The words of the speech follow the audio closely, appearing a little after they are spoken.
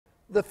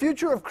The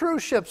future of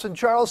cruise ships in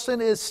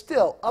Charleston is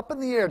still up in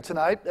the air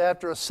tonight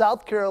after a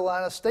South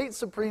Carolina State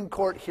Supreme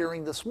Court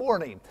hearing this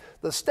morning.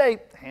 The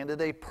state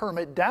handed a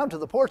permit down to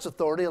the Ports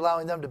Authority,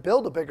 allowing them to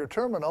build a bigger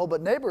terminal,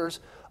 but neighbors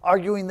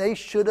arguing they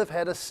should have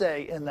had a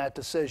say in that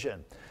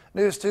decision.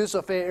 News 2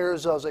 Sophia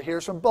Arizosa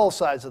hears from both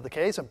sides of the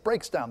case and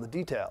breaks down the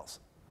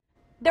details.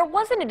 There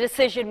wasn't a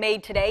decision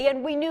made today,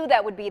 and we knew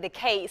that would be the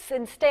case.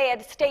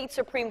 Instead, state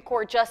Supreme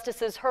Court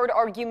justices heard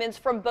arguments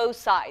from both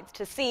sides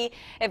to see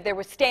if there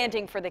was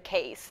standing for the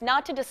case,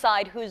 not to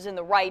decide who's in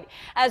the right.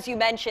 As you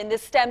mentioned,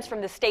 this stems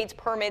from the state's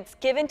permits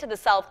given to the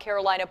South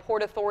Carolina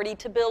Port Authority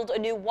to build a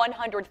new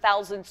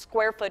 100,000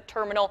 square foot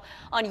terminal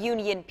on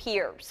Union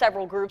Pier.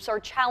 Several groups are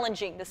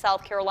challenging the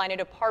South Carolina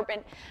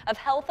Department of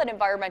Health and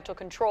Environmental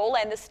Control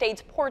and the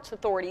state's Ports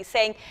Authority,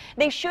 saying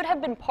they should have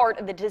been part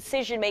of the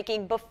decision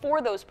making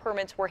before those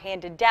permits were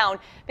handed down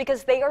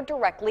because they are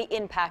directly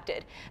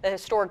impacted. The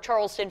Historic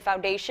Charleston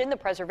Foundation, the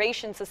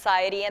Preservation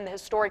Society, and the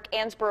Historic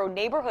Ansboro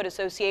Neighborhood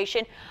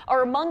Association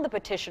are among the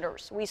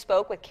petitioners. We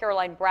spoke with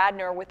Caroline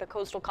Bradner with the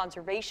Coastal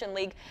Conservation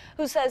League,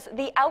 who says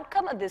the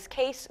outcome of this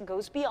case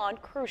goes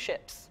beyond cruise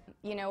ships.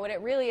 You know, what it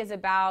really is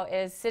about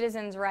is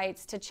citizens'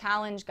 rights to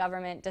challenge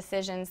government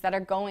decisions that are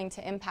going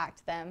to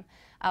impact them,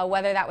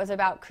 whether that was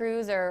about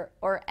cruise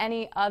or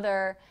any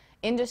other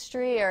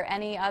industry or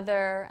any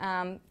other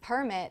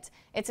permit.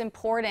 It's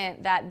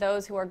important that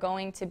those who are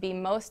going to be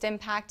most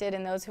impacted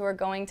and those who are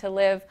going to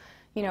live,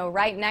 you know,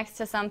 right next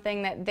to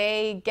something, that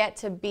they get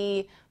to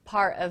be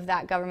part of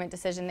that government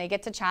decision. They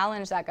get to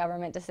challenge that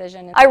government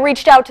decision. I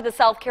reached out to the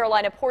South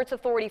Carolina Ports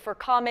Authority for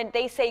comment.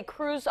 They say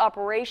cruise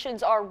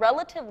operations are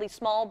relatively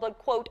small, but,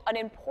 quote, an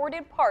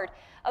important part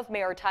of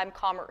maritime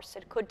commerce.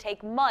 It could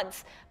take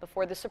months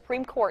before the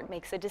Supreme Court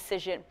makes a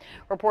decision.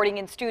 Reporting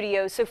in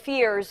studio,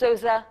 Sophia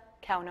Arizosa,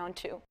 Count on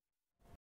 2.